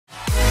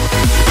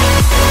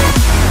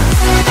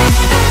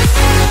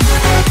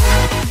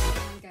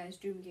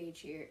H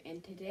here,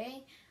 and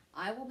today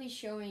I will be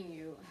showing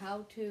you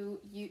how to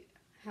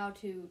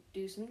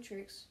do some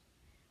tricks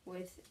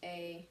with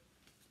a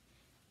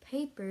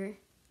paper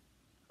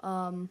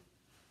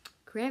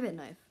cravat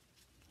knife.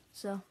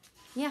 So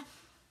yeah.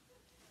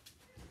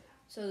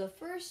 So the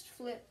first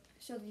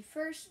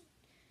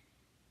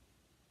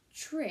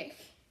trick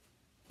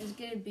is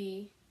gonna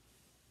be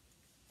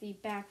the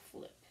back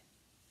flip.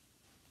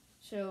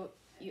 So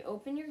you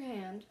open your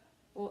hand,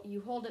 well,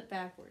 you hold it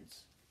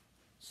backwards.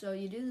 So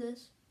you do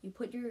this, you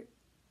put your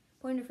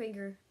pointer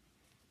finger,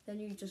 then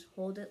you just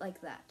hold it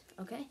like that,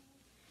 okay?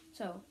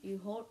 So you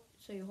hold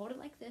it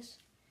like this,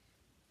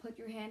 put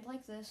your hand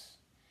like this,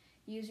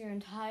 use your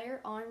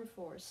entire arm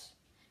force,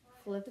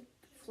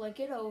 flick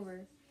it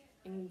over,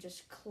 and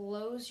just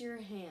close your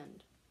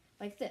hand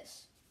like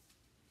this.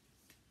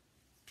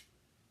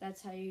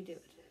 That's how you do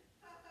it.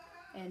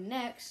 And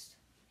next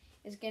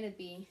is going to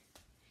be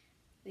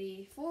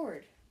the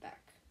forward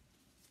back.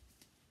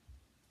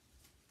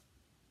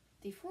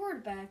 The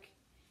forward back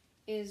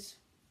is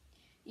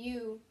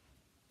you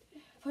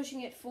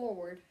pushing it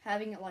forward,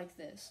 having it like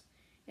this.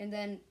 And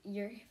then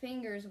your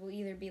fingers will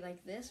either be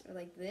like this or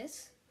like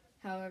this,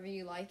 however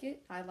you like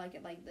it. I like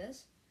it like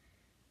this.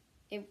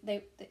 And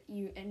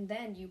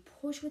then you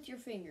push with your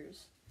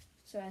fingers.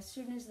 So as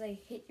soon as they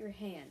hit your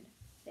hand,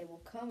 they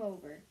will come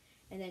over,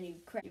 and then you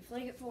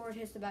fling it forward,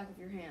 hits the back of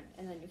your hand,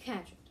 and then you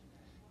catch it.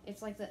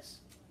 It's like this.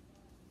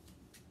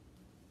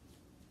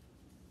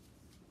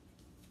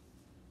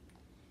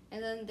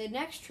 And then the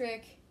next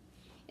trick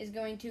is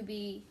going to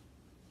be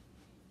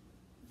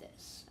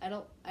this. I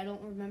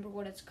don't remember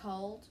what it's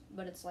called,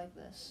 but it's like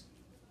this.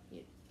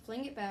 You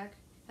fling it back,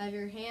 have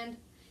your hand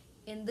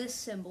in this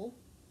symbol,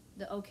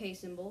 the OK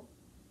symbol.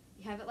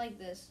 You have it like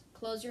this,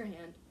 close your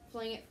hand,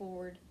 fling it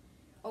forward,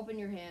 open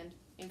your hand,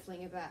 and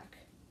fling it back.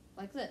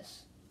 Like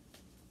this.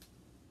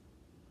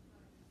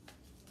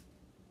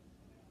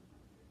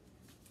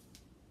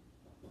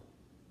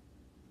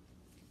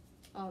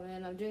 Oh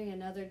man, I'm doing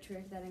another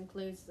trick that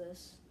includes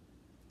this.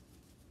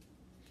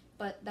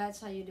 But that's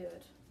how you do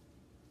it.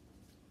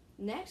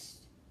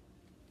 Next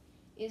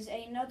is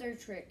another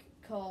trick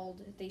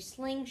called the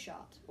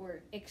slingshot,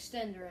 or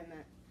extender,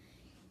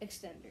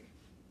 extender.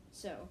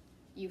 So,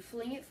 you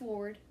fling it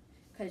forward,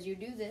 because you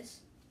do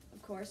this,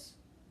 of course.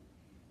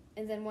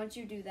 And then once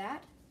you do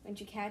that, once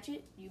you catch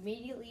it, you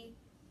immediately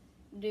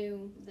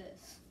do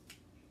this.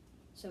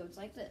 So it's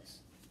like this.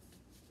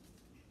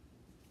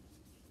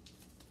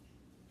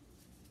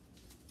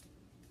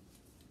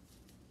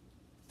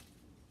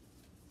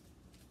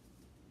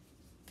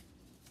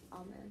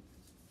 Oh man.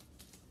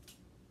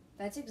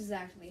 That's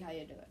exactly how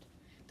you do it.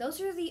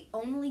 Those are the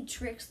only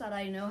tricks that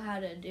I know how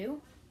to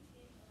do.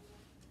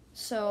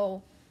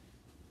 So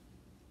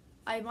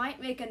I might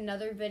make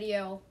another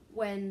video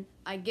when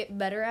I get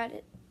better at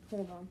it.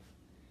 Hold on.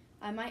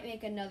 I might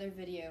make another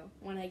video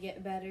when I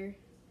get better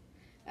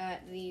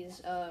at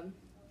these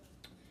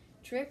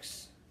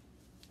tricks.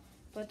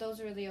 But those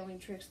are the only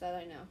tricks that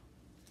I know.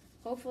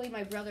 Hopefully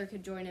my brother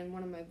could join in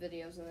one of my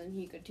videos, and then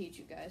he could teach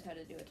you guys how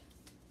to do it.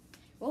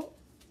 Well,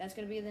 that's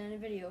going to be the end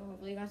of the video.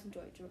 Hopefully you guys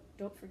enjoyed.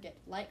 Don't forget,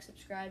 like,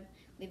 subscribe,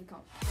 leave a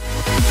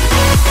comment.